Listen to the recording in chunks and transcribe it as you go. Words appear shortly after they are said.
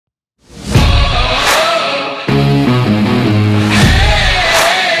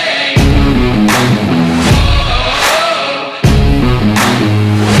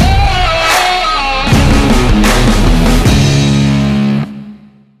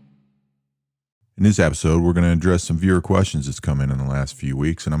In this episode, we're going to address some viewer questions that's come in the last few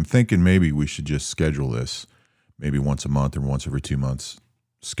weeks, and I'm thinking maybe we should just schedule this maybe once a month or once every 2 months.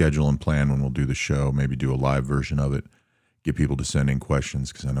 Schedule and plan when we'll do the show, maybe do a live version of it, get people to send in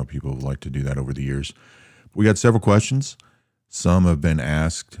questions because I know people have liked to do that over the years. We got several questions. Some have been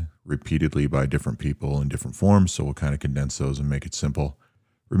asked repeatedly by different people in different forms, so we'll kind of condense those and make it simple.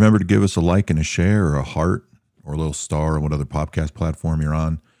 Remember to give us a like and a share or a heart or a little star on what other podcast platform you're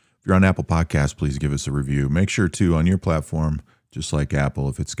on. If you're on Apple Podcasts, please give us a review. Make sure to, on your platform, just like Apple,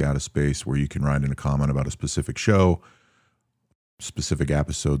 if it's got a space where you can write in a comment about a specific show, specific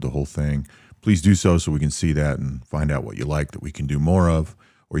episode, the whole thing, please do so we can see that and find out what you like that we can do more of,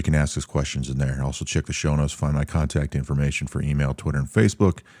 or you can ask us questions in there. Also check the show notes, find my contact information for email, Twitter, and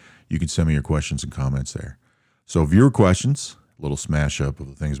Facebook. You can send me your questions and comments there. So viewer questions, a little smash up of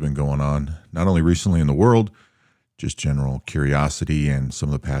the things been going on, not only recently in the world, just general curiosity and some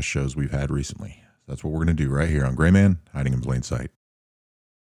of the past shows we've had recently. That's what we're going to do right here on Gray Man, Hiding in Plain Sight.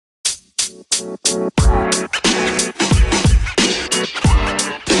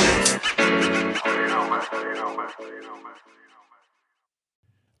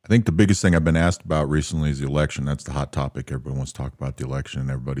 I think the biggest thing I've been asked about recently is the election. That's the hot topic. Everyone wants to talk about the election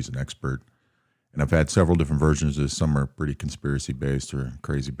and everybody's an expert. And I've had several different versions of this. Some are pretty conspiracy based or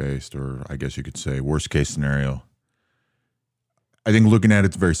crazy based, or I guess you could say worst case scenario. I think looking at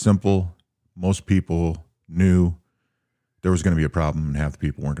it's very simple. Most people knew there was going to be a problem and half the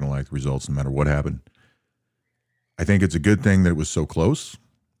people weren't going to like the results no matter what happened. I think it's a good thing that it was so close,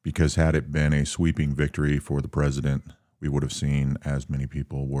 because had it been a sweeping victory for the president, we would have seen, as many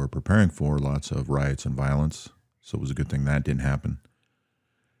people were preparing for, lots of riots and violence. So it was a good thing that didn't happen.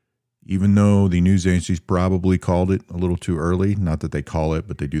 Even though the news agencies probably called it a little too early, not that they call it,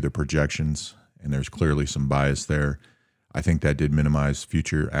 but they do their projections, and there's clearly some bias there. I think that did minimize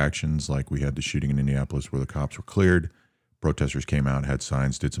future actions, like we had the shooting in Indianapolis where the cops were cleared. Protesters came out, had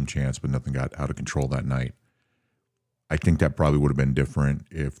signs, did some chants, but nothing got out of control that night. I think that probably would have been different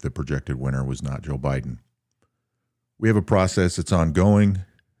if the projected winner was not Joe Biden. We have a process that's ongoing.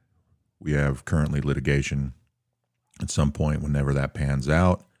 We have currently litigation. At some point, whenever that pans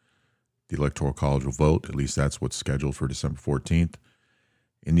out, the Electoral College will vote. At least that's what's scheduled for December 14th.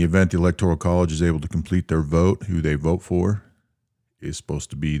 In the event the Electoral College is able to complete their vote, who they vote for is supposed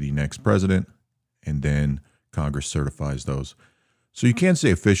to be the next president, and then Congress certifies those. So you can't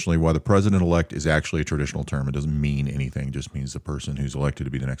say officially why the president-elect is actually a traditional term. It doesn't mean anything. It just means the person who's elected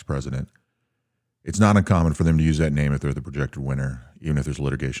to be the next president. It's not uncommon for them to use that name if they're the projected winner, even if there's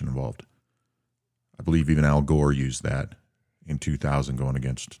litigation involved. I believe even Al Gore used that in 2000 going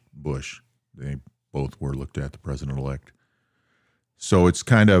against Bush. They both were looked at the president-elect. So it's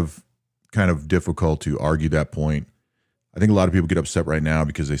kind of difficult to argue that point. I think a lot of people get upset right now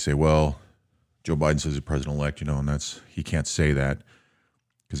because they say, well, Joe Biden says he's president-elect, and he can't say that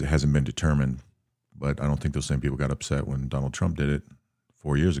because it hasn't been determined. But I don't think those same people got upset when Donald Trump did it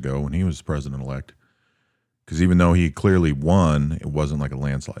 4 years ago when he was president-elect. Because even though he clearly won, it wasn't like a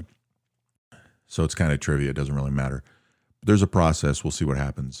landslide. So it's kind of trivia. It doesn't really matter. But there's a process. We'll see what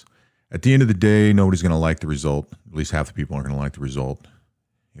happens. At the end of the day, nobody's going to like the result. At least half the people aren't going to like the result.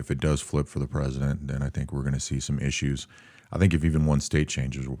 If it does flip for the president, then I think we're going to see some issues. I think if even one state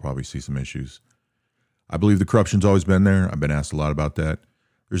changes, we'll probably see some issues. I believe the corruption's always been there. I've been asked a lot about that.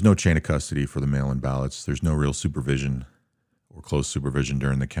 There's no chain of custody for the mail-in ballots. There's no real supervision or close supervision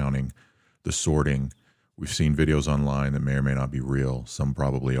during the counting, the sorting. We've seen videos online that may or may not be real. Some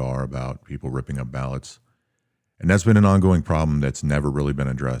probably are, about people ripping up ballots. And that's been an ongoing problem that's never really been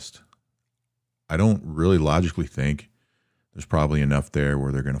addressed. I don't really logically think there's probably enough there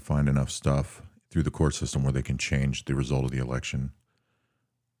where they're going to find enough stuff through the court system where they can change the result of the election.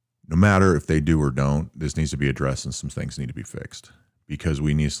 No matter if they do or don't, this needs to be addressed and some things need to be fixed because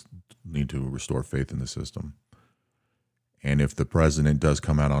we need to restore faith in the system. And if the president does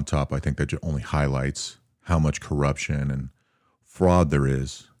come out on top, I think that only highlights how much corruption and fraud there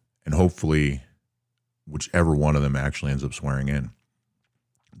is. And hopefully, whichever one of them actually ends up swearing in,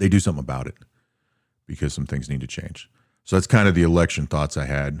 they do something about it because some things need to change. So that's kind of the election thoughts I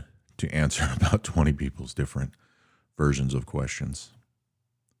had to answer about 20 people's different versions of questions.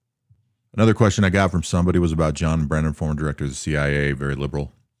 Another question I got from somebody was about John Brennan, former director of the CIA, very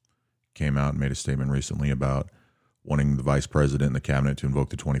liberal. Came out and made a statement recently about wanting the vice president and the cabinet to invoke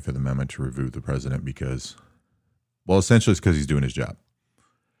the 25th Amendment to remove the president because, well, essentially it's because he's doing his job.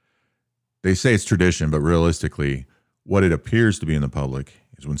 They say it's tradition, but realistically, what it appears to be in the public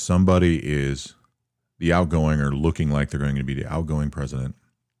is when somebody is the outgoing or looking like they're going to be the outgoing president,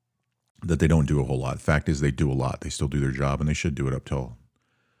 that they don't do a whole lot. The fact is they do a lot. They still do their job, and they should do it up till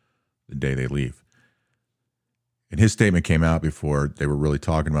the day they leave. And his statement came out before they were really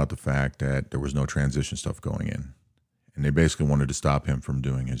talking about the fact that there was no transition stuff going in. And they basically wanted to stop him from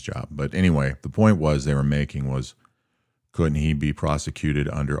doing his job. But anyway, the point they were making was, couldn't he be prosecuted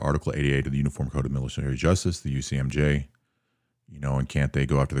under Article 88 of the Uniform Code of Military Justice, the UCMJ? And can't they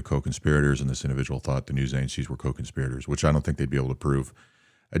go after the co-conspirators? And this individual thought the news agencies were co-conspirators, which I don't think they'd be able to prove.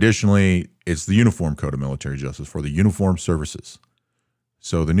 Additionally, it's the Uniform Code of Military Justice for the uniformed services.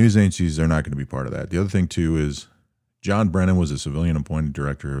 So the news agencies, they're not going to be part of that. The other thing, too, is John Brennan was a civilian appointed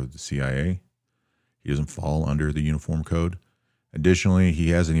director of the CIA. He doesn't fall under the Uniform Code. Additionally, he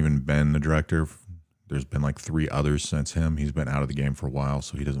hasn't even been the director. There's been like 3 others since him. He's been out of the game for a while,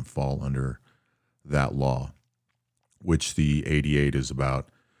 so he doesn't fall under that law, which the 88 is about,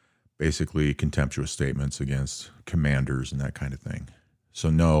 basically contemptuous statements against commanders and that kind of thing. So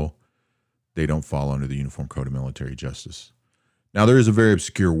no, they don't fall under the Uniform Code of Military Justice. Now, there is a very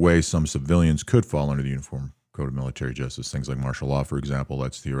obscure way some civilians could fall under the Uniform Code of Military Justice. Things like martial law, for example,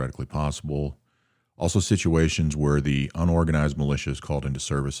 that's theoretically possible. Also situations where the unorganized militia is called into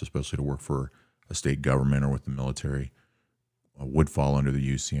service, especially to work for a state government or with the military, would fall under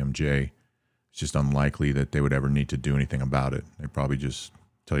the UCMJ. It's just unlikely that they would ever need to do anything about it. They'd probably just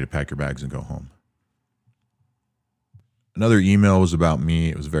tell you to pack your bags and go home. Another email was about me.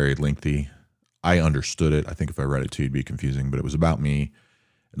 It was very lengthy. I understood it. I think if I read it to you, it'd be confusing, but it was about me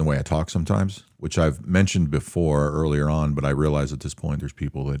and the way I talk sometimes, which I've mentioned before earlier on, but I realize at this point there's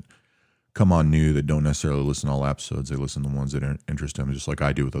people that come on new that don't necessarily listen to all episodes. They listen to the ones that interest them, just like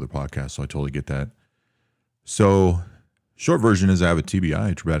I do with other podcasts, so I totally get that. So short version is I have a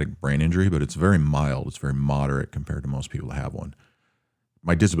TBI, traumatic brain injury, but it's very mild. It's very moderate compared to most people that have one.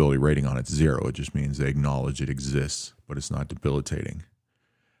 My disability rating on it's 0. It just means they acknowledge it exists, but it's not debilitating.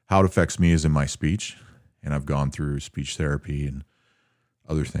 How it affects me is in my speech, and I've gone through speech therapy and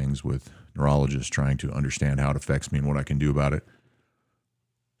other things with neurologists trying to understand how it affects me and what I can do about it.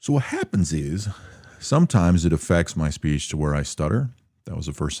 So what happens is sometimes it affects my speech to where I stutter. That was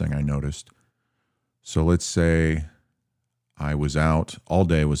the first thing I noticed. So let's say I was out all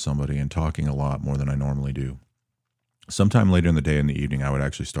day with somebody and talking a lot more than I normally do. Sometime later in the day, in the evening, I would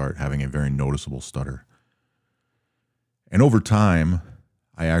actually start having a very noticeable stutter. And over time,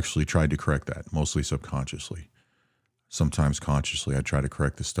 I actually tried to correct that, mostly subconsciously. Sometimes consciously, I try to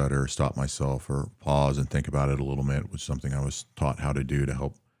correct the stutter, or stop myself, or pause and think about it a little bit, which is something I was taught how to do to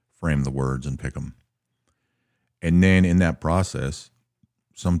help frame the words and pick them. And then in that process,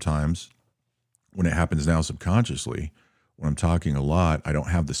 sometimes when it happens now subconsciously, when I'm talking a lot, I don't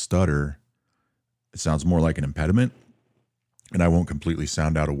have the stutter. It sounds more like an impediment, and I won't completely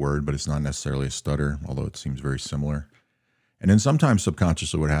sound out a word, but it's not necessarily a stutter, although it seems very similar. And then sometimes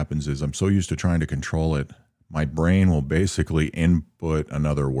subconsciously what happens is I'm so used to trying to control it, my brain will basically input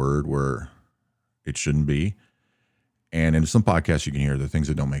another word where it shouldn't be. And in some podcasts you can hear the things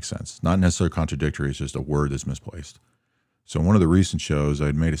that don't make sense. Not necessarily contradictory, it's just a word that's misplaced. So in one of the recent shows,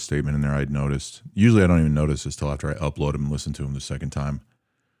 I'd made a statement in there I'd noticed. Usually I don't even notice this till after I upload them and listen to them the second time.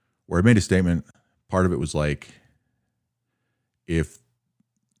 Where I made a statement, part of it was like,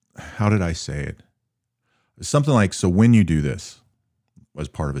 how did I say it? Something like, so when you do this, was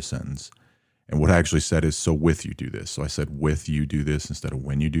part of a sentence. And what I actually said is, so with you do this. So I said, with you do this instead of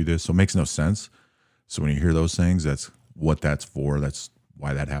when you do this. So it makes no sense. So when you hear those things, that's what that's for. That's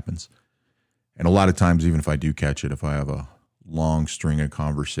why that happens. And a lot of times, even if I do catch it, if I have a long string of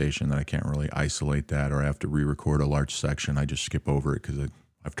conversation that I can't really isolate that, or I have to re-record a large section, I just skip over it because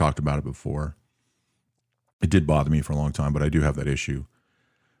I've talked about it before. It did bother me for a long time, but I do have that issue.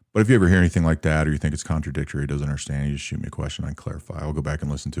 But if you ever hear anything like that, or you think it's contradictory, doesn't understand, you just shoot me a question, I can clarify. I'll go back and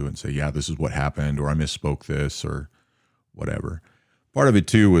listen to it and say, yeah, this is what happened, or I misspoke this, or whatever. Part of it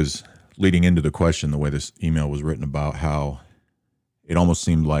too was leading into the question, the way this email was written, about how it almost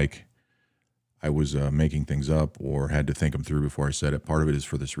seemed like I was making things up or had to think them through before I said it. Part of it is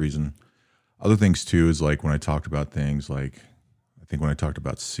for this reason. Other things too is like when I talked about things like, I think when I talked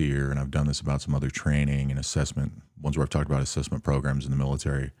about SEER, and I've done this about some other training and assessment, ones where I've talked about assessment programs in the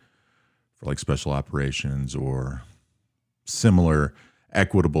military for like special operations or similar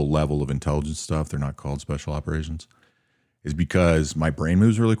equitable level of intelligence stuff. They're not called special operations. Is because my brain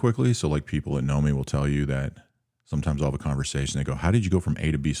moves really quickly. So like people that know me will tell you that sometimes I'll have a conversation. They go, how did you go from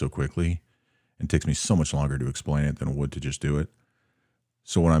A to B so quickly? And it takes me so much longer to explain it than it would to just do it.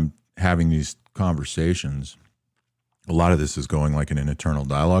 So when I'm having these conversations, a lot of this is going like in an internal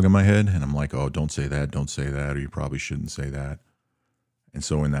dialogue in my head. And I'm like, oh, don't say that, or you probably shouldn't say that. And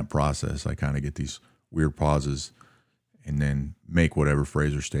so in that process, I kind of get these weird pauses and then make whatever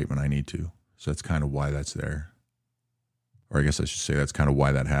phrase or statement I need to. So that's kind of why that's there. Or I guess I should say that's kind of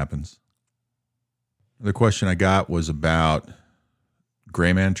why that happens. The question I got was about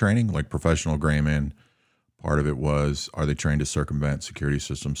gray man training, like professional gray man. Part of it was, are they trained to circumvent security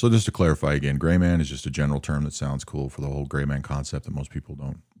systems? So just to clarify again, gray man is just a general term that sounds cool for the whole gray man concept that most people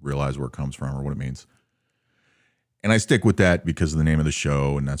don't realize where it comes from or what it means. And I stick with that because of the name of the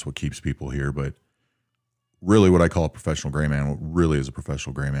show, and that's what keeps people here. But really what I call a professional gray man, what really is a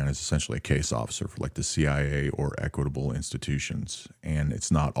professional gray man, is essentially a case officer for like the CIA or equitable institutions. And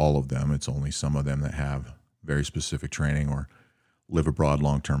it's not all of them. It's only some of them that have very specific training or live abroad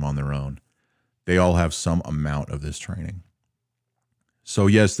long-term on their own. They all have some amount of this training. So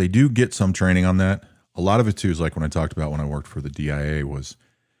yes, they do get some training on that. A lot of it too is like when I talked about when I worked for the DIA was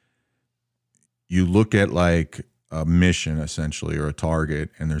you look at like a mission essentially or a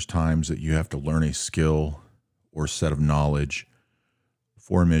target, and there's times that you have to learn a skill or set of knowledge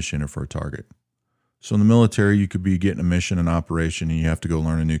for a mission or for a target. So in the military, you could be getting a mission, an operation, and you have to go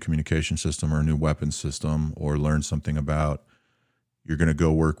learn a new communication system or a new weapons system or learn something about you're going to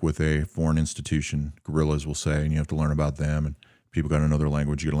go work with a foreign institution, guerrillas will say, and you have to learn about them. And people got another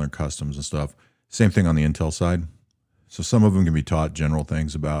language, you got to learn customs and stuff. Same thing on the intel side. So some of them can be taught general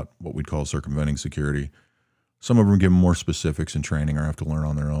things about what we'd call circumventing security. Some of them give them more specifics in training or have to learn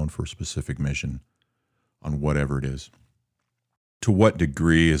on their own for a specific mission on whatever it is. To what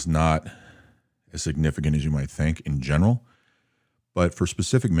degree is not as significant as you might think in general. But for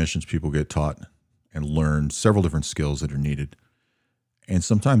specific missions, people get taught and learn several different skills that are needed. And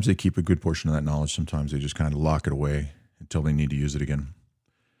sometimes they keep a good portion of that knowledge. Sometimes they just kind of lock it away until they need to use it again.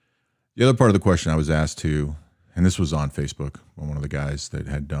 The other part of the question I was asked too, and this was on Facebook by one of the guys that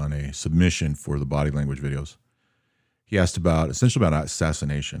had done a submission for the body language videos. He asked about essentially about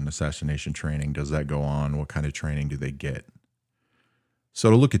assassination training. Does that go on? What kind of training do they get? So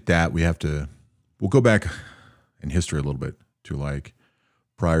to look at that, we'll go back in history a little bit to like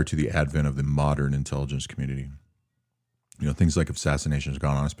prior to the advent of the modern intelligence community. You know, things like assassination has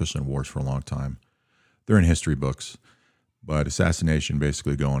gone on, especially in wars, for a long time. They're in history books, but assassination,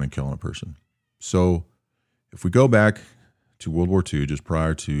 basically going and killing a person. So if we go back to World War II, just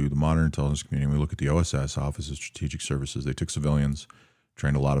prior to the modern intelligence community, we look at the OSS, Office of Strategic Services. They took civilians,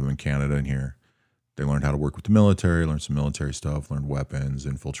 trained a lot of them in Canada and here. They learned how to work with the military, learned some military stuff, learned weapons,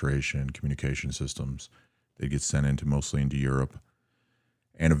 infiltration, communication systems. They'd get sent mostly into Europe.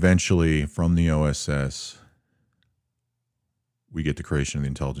 And eventually, from the OSS, we get the creation of the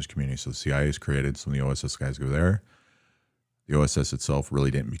intelligence community. So the CIA is created, some of the OSS guys go there. The OSS itself really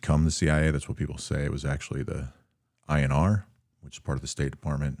didn't become the CIA. That's what people say. It was actually the INR, which is part of the State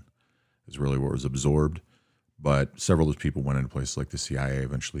Department, is really what was absorbed. But several of those people went into places like the CIA,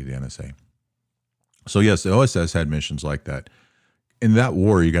 eventually the NSA. So yes, the OSS had missions like that. In that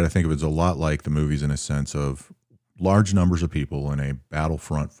war, you got to think of it as a lot like the movies in a sense of large numbers of people in a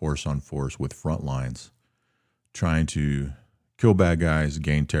battlefront, force on force with front lines, trying to kill bad guys,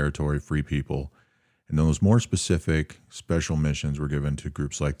 gain territory, free people. And then those more specific special missions were given to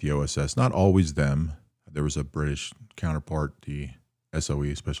groups like the OSS. Not always them. There was a British counterpart, the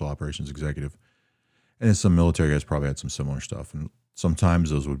SOE, Special Operations Executive. And then some military guys probably had some similar stuff. And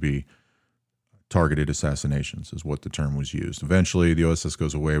sometimes those would be targeted assassinations is what the term was used. Eventually, the OSS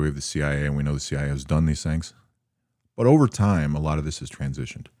goes away. We have the CIA, and we know the CIA has done these things. But over time, a lot of this has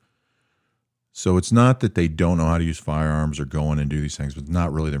transitioned. So it's not that they don't know how to use firearms or go in and do these things, but it's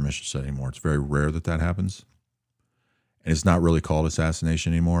not really their mission set anymore. It's very rare that that happens. And it's not really called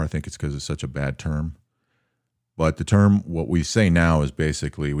assassination anymore. I think it's because it's such a bad term. But the term, what we say now is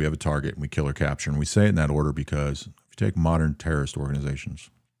basically we have a target and we kill or capture. And we say it in that order because if you take modern terrorist organizations,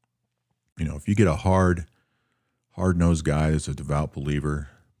 you know, if you get a hard-nosed guy that's a devout believer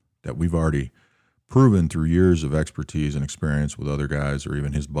that we've already proven through years of expertise and experience with other guys or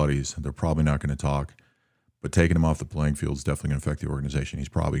even his buddies, they're probably not going to talk. But taking him off the playing field is definitely going to affect the organization. He's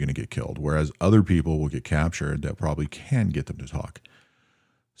probably going to get killed. Whereas other people will get captured that probably can get them to talk.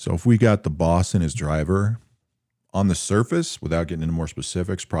 So if we got the boss and his driver on the surface, without getting into more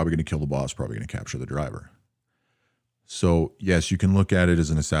specifics, probably going to kill the boss, probably going to capture the driver. So yes, you can look at it as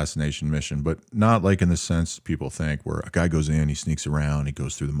an assassination mission, but not like in the sense people think where a guy goes in, he sneaks around, he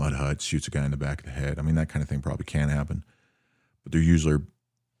goes through the mud hut, shoots a guy in the back of the head. I mean, that kind of thing probably can happen. But they're usually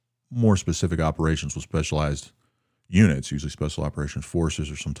more specific operations with specialized units, usually special operations forces,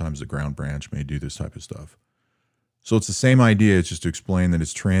 or sometimes the ground branch may do this type of stuff. So it's the same idea. It's just to explain that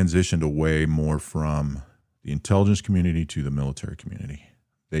it's transitioned away more from the intelligence community to the military community.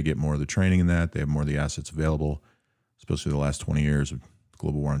 They get more of the training in that. They have more of the assets available, especially the last 20 years of the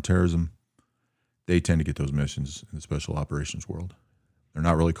global war on terrorism. They tend to get those missions in the special operations world. They're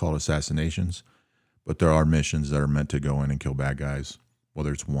not really called assassinations, but there are missions that are meant to go in and kill bad guys,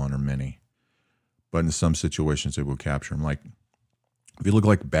 whether it's one or many. but in some situations they will capture them. Like if you look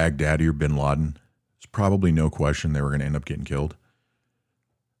like Baghdadi or Bin Laden, there's probably no question they were going to end up getting killed.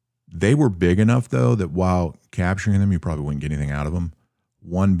 They were big enough, though, that while capturing them, you probably wouldn't get anything out of them.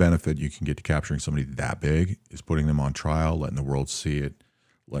 One benefit you can get to capturing somebody that big is putting them on trial, letting the world see it,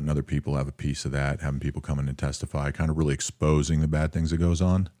 letting other people have a piece of that, having people come in and testify, kind of really exposing the bad things that goes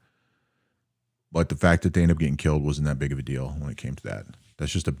on. But the fact that they end up getting killed wasn't that big of a deal when it came to that.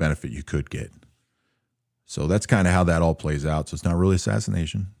 That's just a benefit you could get. So that's kind of how that all plays out. So it's not really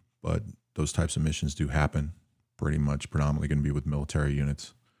assassination, but those types of missions do happen. Pretty much predominantly going to be with military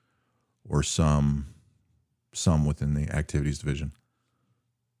units or some within the activities division.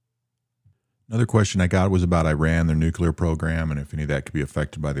 Another question I got was about Iran, their nuclear program, and if any of that could be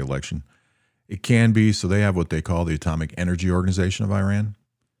affected by the election. It can be. So they have what they call the Atomic Energy Organization of Iran,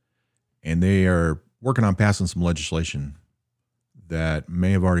 and they are working on passing some legislation that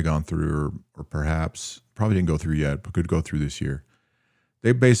may have already gone through or perhaps probably didn't go through yet, but could go through this year.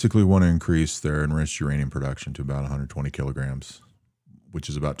 They basically want to increase their enriched uranium production to about 120 kilograms, which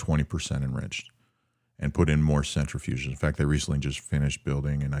is about 20% enriched, and put in more centrifuges. In fact, they recently just finished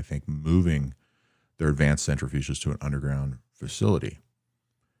building and I think moving their advanced centrifuges to an underground facility.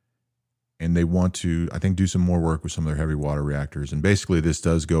 And they want to, I think, do some more work with some of their heavy water reactors. And basically this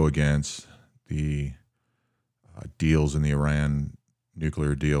does go against the deals in the Iran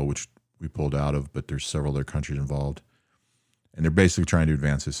nuclear deal, which we pulled out of, but there's several other countries involved. And they're basically trying to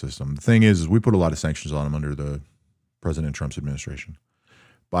advance this system. The thing is we put a lot of sanctions on them under the President Trump's administration.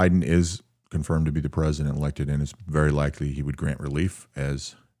 Biden is confirmed to be the president elected, and it's very likely he would grant relief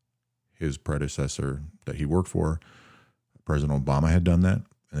as his predecessor that he worked for, President Obama, had done that.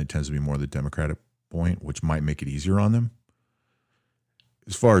 And it tends to be more the Democratic point, which might make it easier on them.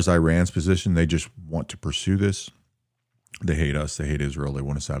 As far as Iran's position, they just want to pursue this. They hate us. They hate Israel. They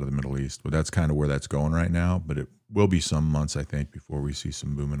want us out of the Middle East. But that's kind of where that's going right now. But it will be some months, I think, before we see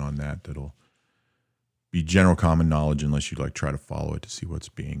some movement on that. That'll be general common knowledge unless you like try to follow it to see what's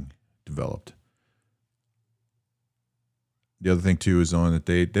being developed. The other thing, too, is knowing that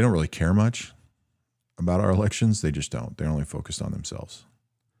they don't really care much about our elections. They just don't. They're only focused on themselves.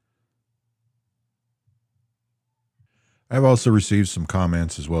 I've also received some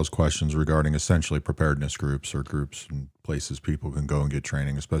comments as well as questions regarding essentially preparedness groups or groups and places people can go and get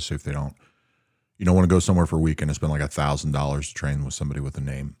training, especially if they don't, want to go somewhere for a weekend and spend like $1,000 to train with somebody with a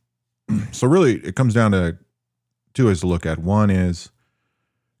name. So really it comes down to two ways to look at. One is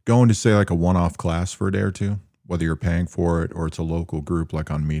going to say like a one-off class for a day or two, whether you're paying for it or it's a local group like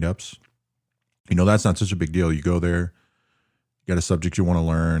on meetups. That's not such a big deal. You go there, you got a subject you want to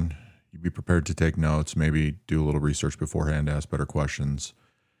learn. You be prepared to take notes, maybe do a little research beforehand, ask better questions.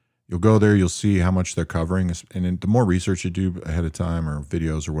 You'll go there, you'll see how much they're covering. And the more research you do ahead of time or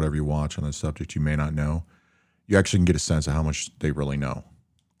videos or whatever you watch on the subject you may not know, you actually can get a sense of how much they really know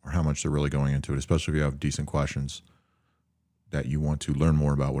or how much they're really going into it, especially if you have decent questions that you want to learn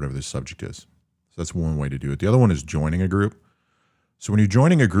more about whatever this subject is. So that's one way to do it. The other one is joining a group. So when you're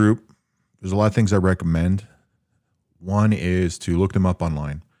joining a group, there's a lot of things I recommend. One is to look them up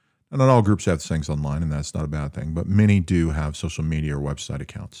online. And not all groups have things online, and that's not a bad thing, but many do have social media or website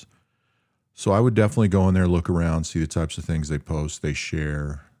accounts. So I would definitely go in there, look around, see the types of things they post, they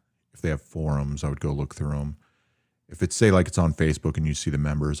share. If they have forums, I would go look through them. If it's, say, like it's on Facebook and you see the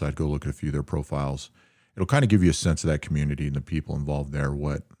members, I'd go look at a few of their profiles. It'll kind of give you a sense of that community and the people involved there,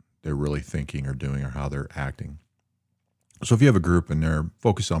 what they're really thinking or doing or how they're acting. So if you have a group and they're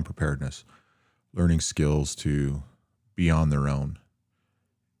focused on preparedness, learning skills to be on their own,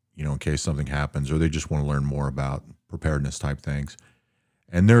 in case something happens, or they just want to learn more about preparedness type things.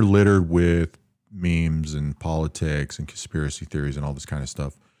 And they're littered with memes and politics and conspiracy theories and all this kind of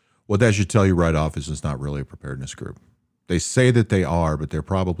stuff. What that should tell you right off is it's not really a preparedness group. They say that they are, but they're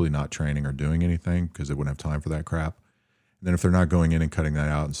probably not training or doing anything because they wouldn't have time for that crap. And then if they're not going in and cutting that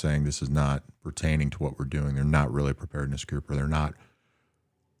out and saying this is not pertaining to what we're doing, they're not really a preparedness group, or they're not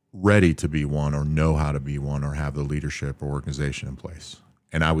ready to be one or know how to be one or have the leadership or organization in place.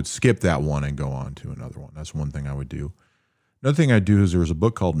 And I would skip that one and go on to another one. That's one thing I would do. Another thing I do is there was a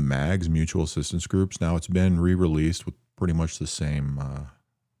book called MAGS, Mutual Assistance Groups. Now it's been re-released with pretty much the same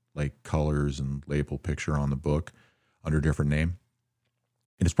colors and label picture on the book under a different name.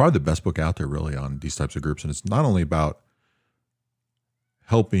 And it's probably the best book out there really on these types of groups. And it's not only about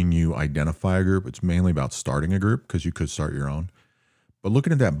helping you identify a group, it's mainly about starting a group because you could start your own. But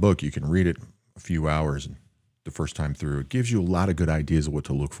looking at that book, you can read it a few hours and the first time through. It gives you a lot of good ideas of what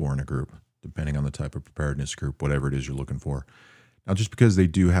to look for in a group, depending on the type of preparedness group, whatever it is you're looking for. Now, just because they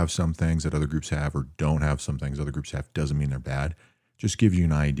do have some things that other groups have or don't have some things other groups have doesn't mean they're bad. Just gives you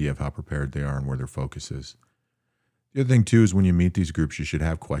an idea of how prepared they are and where their focus is. The other thing too is when you meet these groups, you should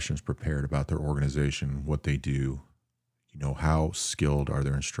have questions prepared about their organization, what they do, how skilled are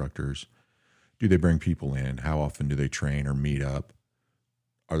their instructors? Do they bring people in? How often do they train or meet up?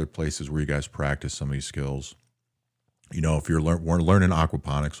 Are there places where you guys practice some of these skills? If we're learning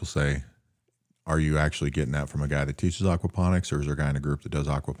aquaponics, we'll say, are you actually getting that from a guy that teaches aquaponics, or is there a guy in a group that does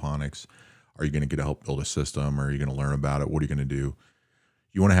aquaponics? Are you going to get to help build a system, or are you going to learn about it? What are you going to do?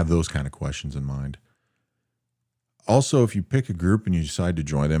 You want to have those kind of questions in mind. Also, if you pick a group and you decide to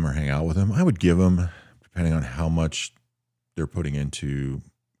join them or hang out with them, I would give them, depending on how much they're putting into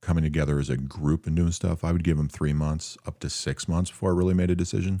coming together as a group and doing stuff, I would give them 3 months up to 6 months before I really made a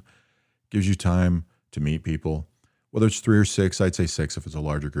decision. Gives you time to meet people. Whether it's 3 or 6, I'd say 6 if it's a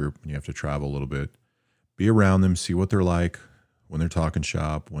larger group and you have to travel a little bit. Be around them, see what they're like when they're talking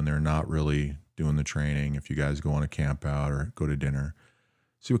shop, when they're not really doing the training, if you guys go on a camp out or go to dinner.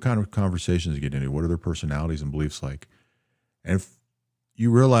 See what kind of conversations you get into. What are their personalities and beliefs like? And if you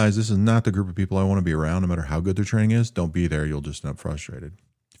realize this is not the group of people I want to be around, no matter how good their training is, don't be there. You'll just end up frustrated.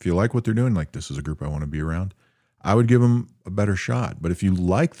 If you like what they're doing, like this is a group I want to be around, I would give them a better shot. But if you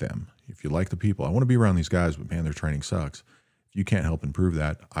like them, if you like the people, I want to be around these guys, but man, their training sucks. If you can't help improve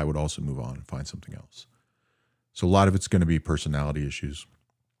that, I would also move on and find something else. So a lot of it's going to be personality issues.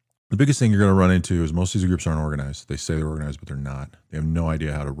 The biggest thing you're going to run into is most of these groups aren't organized. They say they're organized, but they're not. They have no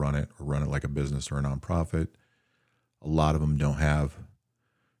idea how to run it or run it like a business or a nonprofit. A lot of them don't have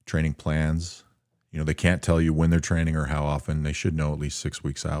training plans. They can't tell you when they're training or how often. They should know at least 6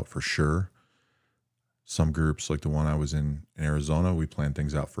 weeks out for sure. Some groups, like the one I was in Arizona, we plan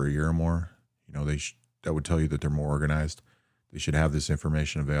things out for a year or more. That would tell you that they're more organized. They should have this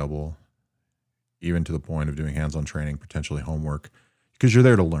information available, even to the point of doing hands-on training, potentially homework, because you're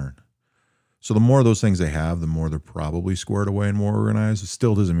there to learn. So the more of those things they have, the more they're probably squared away and more organized. It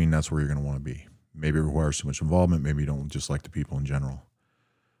still doesn't mean that's where you're going to want to be. Maybe it requires too much involvement. Maybe you don't just like the people in general.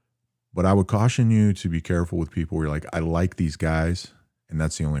 But I would caution you to be careful with people where you're like, I like these guys, and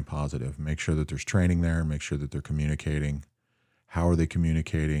that's the only positive. Make sure that there's training there. Make sure that they're communicating. How are they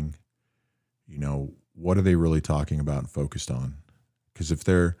communicating? What are they really talking about and focused on? Because if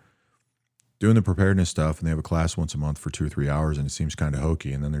they're doing the preparedness stuff and they have a class once a month for 2 or 3 hours and it seems kind of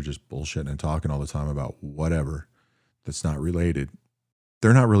hokey, and then they're just bullshitting and talking all the time about whatever that's not related,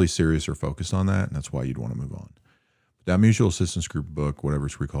 they're not really serious or focused on that, and that's why you'd want to move on. But that mutual assistance group book, whatever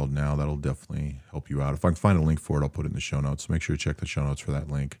it's recalled now, that'll definitely help you out. If I can find a link for it, I'll put it in the show notes. Make sure to check the show notes for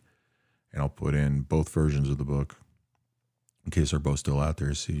that link, and I'll put in both versions of the book in case they're both still out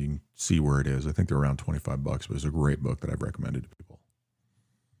there, so you can see where it is. I think they're around $25, but it's a great book that I've recommended to people.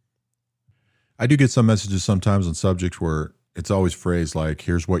 I do get some messages sometimes on subjects where it's always phrased like,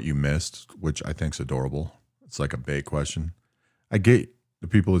 here's what you missed, which I think is adorable. It's like a bait question. I get the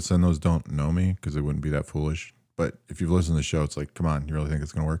people that send those don't know me because they wouldn't be that foolish. But if you've listened to the show, it's like, come on, you really think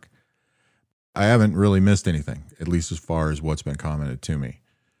it's going to work? I haven't really missed anything, at least as far as what's been commented to me.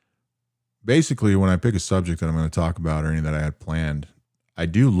 Basically, when I pick a subject that I'm going to talk about or any that I had planned, I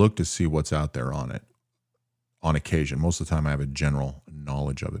do look to see what's out there on it on occasion. Most of the time, I have a general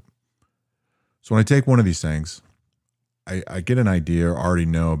knowledge of it. So when I take one of these things, I get an idea or already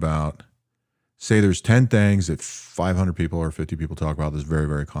know about, say there's 10 things that 500 people or 50 people talk about that's very,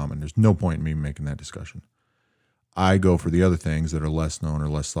 very common. There's no point in me making that discussion. I go for the other things that are less known or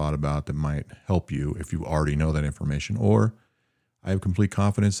less thought about that might help you if you already know that information. Or I have complete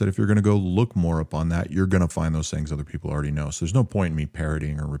confidence that if you're going to go look more up on that, you're going to find those things other people already know. So there's no point in me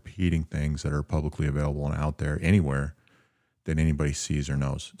parroting or repeating things that are publicly available and out there anywhere that anybody sees or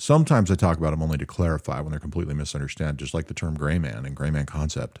knows. Sometimes I talk about them only to clarify when they're completely misunderstood, just like the term gray man and gray man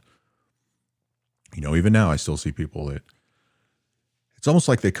concept. Even now I still see people that it's almost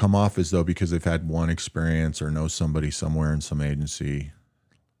like they come off as though because they've had one experience or know somebody somewhere in some agency,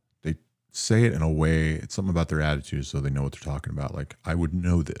 they say it in a way, it's something about their attitude so they know what they're talking about. Like, I would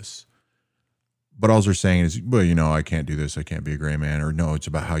know this. But all they're saying is, well, I can't do this. I can't be a gray man. Or no, it's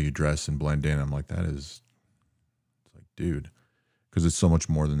about how you dress and blend in. I'm like, it's like, dude, because it's so much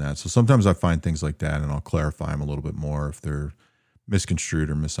more than that. So sometimes I find things like that and I'll clarify them a little bit more if they're misconstrued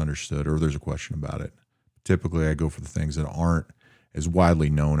or misunderstood or there's a question about it. Typically, I go for the things that aren't as widely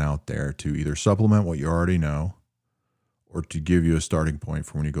known out there to either supplement what you already know or to give you a starting point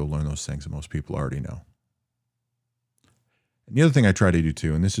for when you go learn those things that most people already know. And the other thing I try to do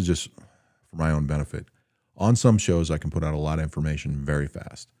too, and this is just for my own benefit, on some shows I can put out a lot of information very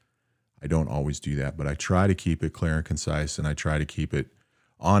fast. I don't always do that, but I try to keep it clear and concise, and I try to keep it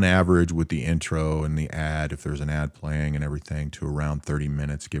on average with the intro and the ad, if there's an ad playing and everything, to around 30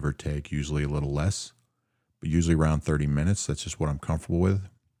 minutes, give or take, usually a little less. but usually around 30 minutes. That's just what I'm comfortable with.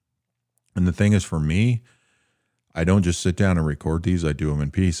 And the thing is, for me, I don't just sit down and record these. I do them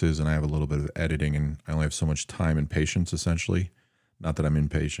in pieces, and I have a little bit of editing, and I only have so much time and patience, essentially. Not that I'm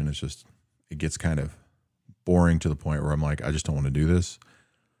impatient. It's just, it gets kind of boring to the point where I'm like, I just don't want to do this.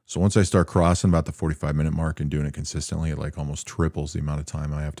 So once I start crossing about the 45-minute mark and doing it consistently, it like almost triples the amount of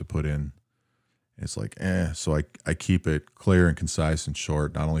time I have to put in. It's like, So I keep it clear and concise and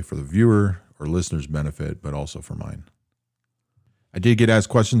short, not only for the viewer or listener's benefit, but also for mine. I did get asked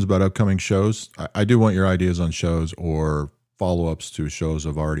questions about upcoming shows. I do want your ideas on shows or follow-ups to shows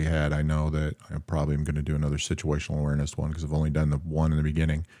I've already had. I know that I probably am going to do another situational awareness one because I've only done the one in the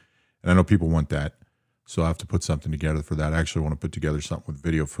beginning. And I know people want that. So I have to put something together for that. I actually want to put together something with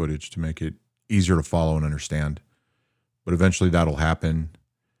video footage to make it easier to follow and understand. But eventually that'll happen.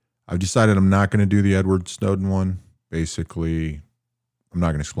 I've decided I'm not going to do the Edward Snowden one. Basically, I'm not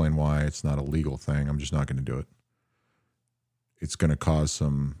going to explain why. It's not a legal thing. I'm just not going to do it. It's going to cause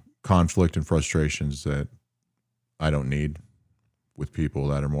some conflict and frustrations that I don't need with people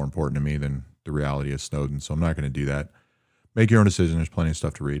that are more important to me than the reality of Snowden. So I'm not going to do that. Make your own decision. There's plenty of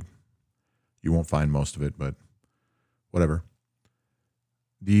stuff to read. You won't find most of it, but whatever.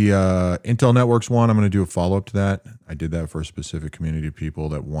 The Intel Networks one, I'm going to do a follow-up to that. I did that for a specific community of people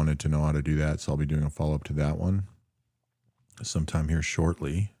that wanted to know how to do that, so I'll be doing a follow-up to that one sometime here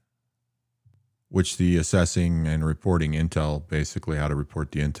shortly, which the assessing and reporting Intel, basically how to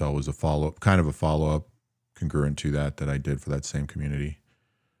report the Intel, was a follow-up congruent to that I did for that same community.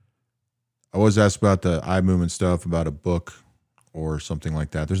 I was asked about the eye movement stuff, about a book or something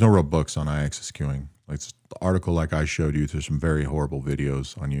like that. There's no real books on eye-axis cueing. Like the article like I showed you, there's some very horrible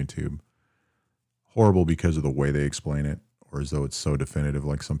videos on YouTube. Horrible because of the way they explain it, or as though it's so definitive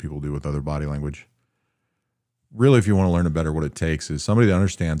like some people do with other body language. Really, if you want to learn better, what it takes is somebody that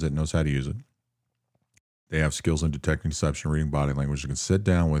understands it, knows how to use it. They have skills in detecting deception, reading body language. They can sit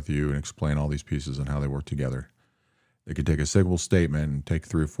down with you and explain all these pieces and how they work together. They could take a simple statement and take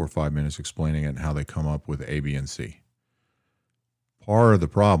 3 or 4 or 5 minutes explaining it and how they come up with A, B, and C. Part of the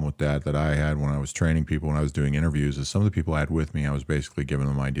problem with that I had when I was training people, when I was doing interviews, is some of the people I had with me, I was basically giving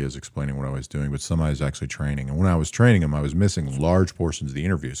them ideas, explaining what I was doing, but some I was actually training. And when I was training them, I was missing large portions of the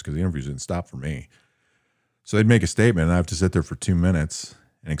interviews because the interviews didn't stop for me. So they'd make a statement, and I have to sit there for 2 minutes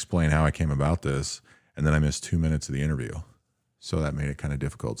and explain how I came about this, and then I missed 2 minutes of the interview. So that made it kind of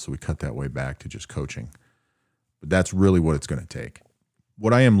difficult. So we cut that way back to just coaching. But that's really what it's going to take.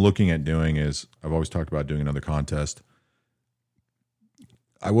 What I am looking at doing is, I've always talked about doing another contest.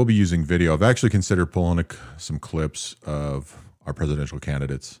 I will be using video. I've actually considered pulling some clips of our presidential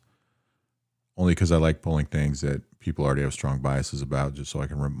candidates, only because I like pulling things that people already have strong biases about, just so I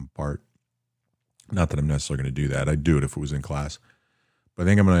can rip them apart. Not that I'm necessarily going to do that. I'd do it if it was in class. But I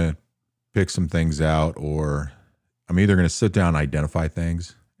think I'm going to pick some things out, or I'm either going to sit down and identify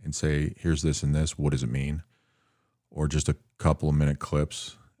things and say, here's this and this, what does it mean? Or just a couple of minute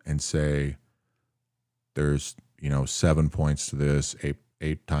clips and say, there's 7 points to this,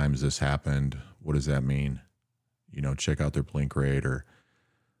 eight times this happened. What does that mean? Check out their blink rate. Or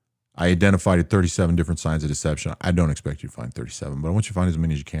I identified 37 different signs of deception. I don't expect you to find 37, but I want you to find as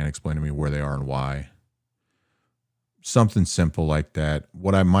many as you can. Explain to me where they are and why. Something simple like that.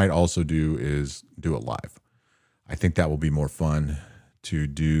 What I might also do is do it live. I think that will be more fun to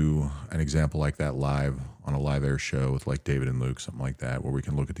do an example like that live on a live air show with like David and Luke, something like that, where we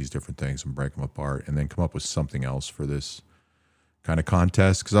can look at these different things and break them apart and then come up with something else for this kind of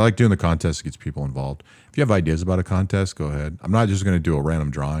contest. Because I like doing the contest, it gets people involved. If you have ideas about a contest, go ahead. I'm not just going to do a random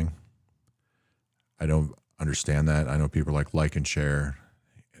drawing. I don't understand that. I know people are like and share.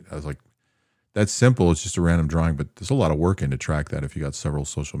 I was like, that's simple. It's just a random drawing, but there's a lot of work in to track that. If you got several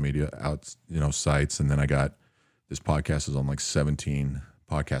social media sites, and then I got this podcast is on like 17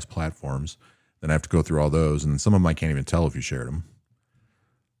 podcast platforms, then I have to go through all those, and some of them I can't even tell if you shared them.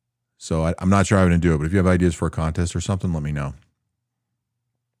 So I'm not sure how I'm going to do it, but if you have ideas for a contest or something, let me know.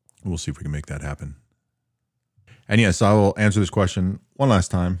 We'll see if we can make that happen. And yes, I will answer this question one last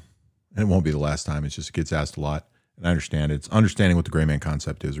time, and it won't be the last time. It gets asked a lot, and I understand it. It's understanding what the gray man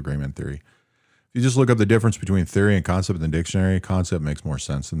concept is, or gray man theory. If you just look up the difference between theory and concept in the dictionary, concept makes more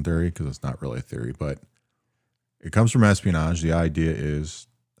sense than theory because it's not really a theory, but it comes from espionage. The idea is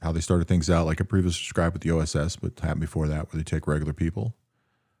how they started things out, like I previously described with the OSS, but happened before that, where they take regular people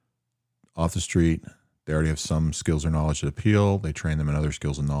off the street. They already have some skills or knowledge to appeal. They train them in other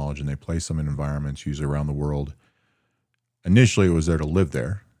skills and knowledge, and they place them in environments, usually around the world. Initially, it was there to live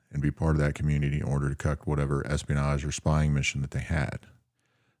there and be part of that community in order to conduct whatever espionage or spying mission that they had.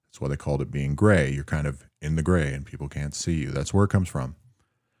 That's why they called it being gray. You're kind of in the gray, and people can't see you. That's where it comes from.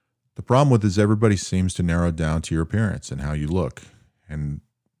 The problem with it is everybody seems to narrow it down to your appearance and how you look. And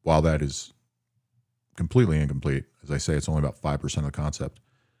while that is completely incomplete, as I say, it's only about 5% of the concept.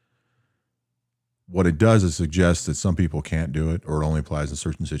 What it does is suggest that some people can't do it, or it only applies in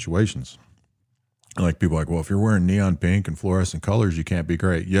certain situations. Like people are like, well, if you're wearing neon pink and fluorescent colors, you can't be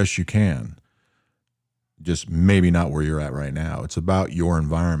great. Yes, you can. Just maybe not where you're at right now. It's about your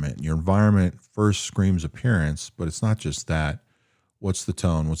environment. Your environment first screams appearance, but it's not just that. What's the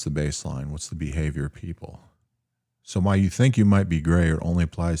tone? What's the baseline? What's the behavior of people? So while you think you might be gray, or it only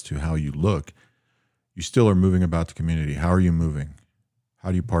applies to how you look, you still are moving about the community. How are you moving? How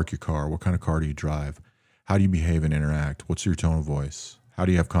do you park your car? What kind of car do you drive? How do you behave and interact? What's your tone of voice? How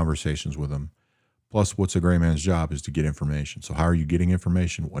do you have conversations with them? Plus, what's a gray man's job is to get information. So how are you getting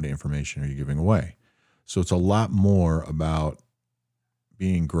information? What information are you giving away? So it's a lot more about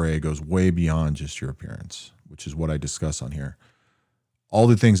being gray. It goes way beyond just your appearance, which is what I discuss on here. All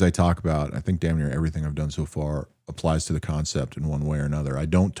the things I talk about, I think damn near everything I've done so far applies to the concept in one way or another. I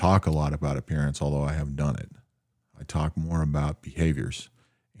don't talk a lot about appearance, although I have done it. I talk more about behaviors,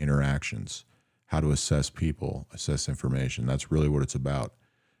 interactions, how to assess people, assess information. That's really what it's about.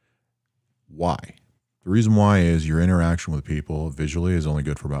 Why? The reason why is your interaction with people visually is only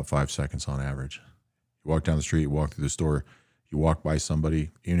good for about 5 seconds on average. You walk down the street, you walk through the store, you walk by somebody,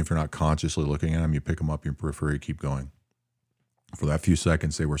 even if you're not consciously looking at them, you pick them up in your periphery, keep going. For that few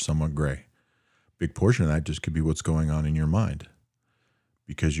seconds, they were somewhat gray. Big portion of that just could be what's going on in your mind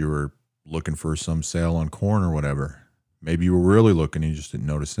because you were looking for some sale on corn or whatever. Maybe you were really looking and you just didn't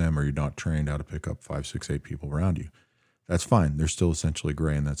notice them, or you're not trained how to pick up 5, 6, 8 people around you. That's fine. They're still essentially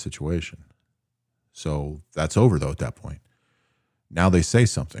gray in that situation. So that's over, though, at that point. Now they say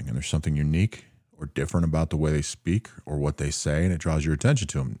something, and there's something unique or different about the way they speak or what they say, and it draws your attention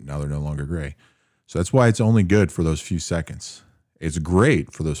to them. Now they're no longer gray. So that's why it's only good for those few seconds. It's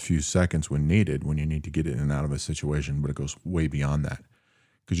great for those few seconds when needed, when you need to get in and out of a situation, but it goes way beyond that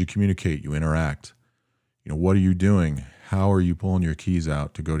because you communicate, you interact. What are you doing? How are you pulling your keys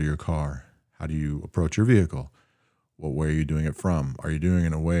out to go to your car? How do you approach your vehicle? What way are you doing it from? Are you doing it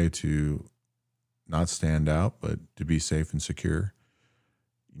in a way to not stand out, but to be safe and secure?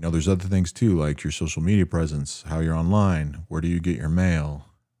 There's other things too, like your social media presence, how you're online, where do you get your mail?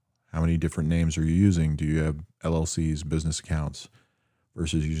 How many different names are you using? Do you have LLCs, business accounts,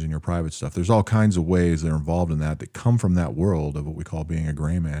 versus using your private stuff? There's all kinds of ways that are involved in that come from that world of what we call being a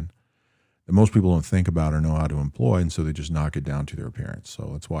gray man that most people don't think about or know how to employ, and so they just knock it down to their appearance. So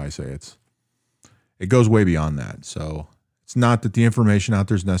that's why I say it goes way beyond that. So it's not that the information out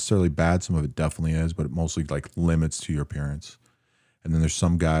there is necessarily bad. Some of it definitely is, but it mostly limits to your appearance. And then there's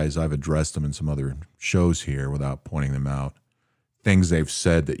some guys, I've addressed them in some other shows here without pointing them out, things they've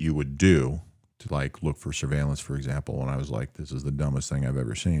said that you would do to look for surveillance, for example, when I was like, this is the dumbest thing I've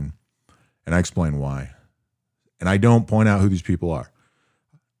ever seen. And I explain why. And I don't point out who these people are.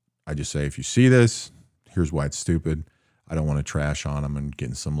 I just say, if you see this, here's why it's stupid. I don't want to trash on them and get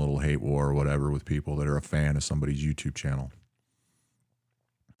in some little hate war or whatever with people that are a fan of somebody's YouTube channel.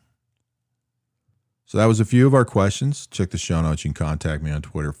 So that was a few of our questions. Check the show notes. You can contact me on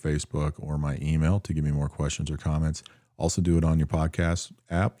Twitter, Facebook, or my email to give me more questions or comments. Also do it on your podcast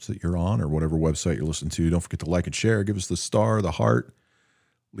apps that you're on or whatever website you're listening to. Don't forget to like and share. Give us the star, the heart.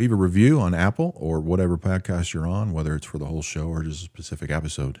 Leave a review on Apple or whatever podcast you're on, whether it's for the whole show or just a specific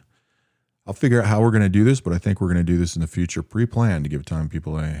episode. I'll figure out how we're going to do this, but I think we're going to do this in the future pre-planned to give time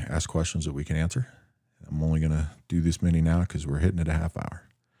people to ask questions that we can answer. I'm only going to do this many now because we're hitting it a half hour.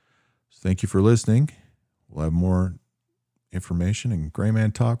 So thank you for listening. We'll have more information and Gray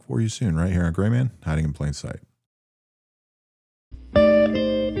Man talk for you soon right here on Gray Man, Hiding in Plain Sight.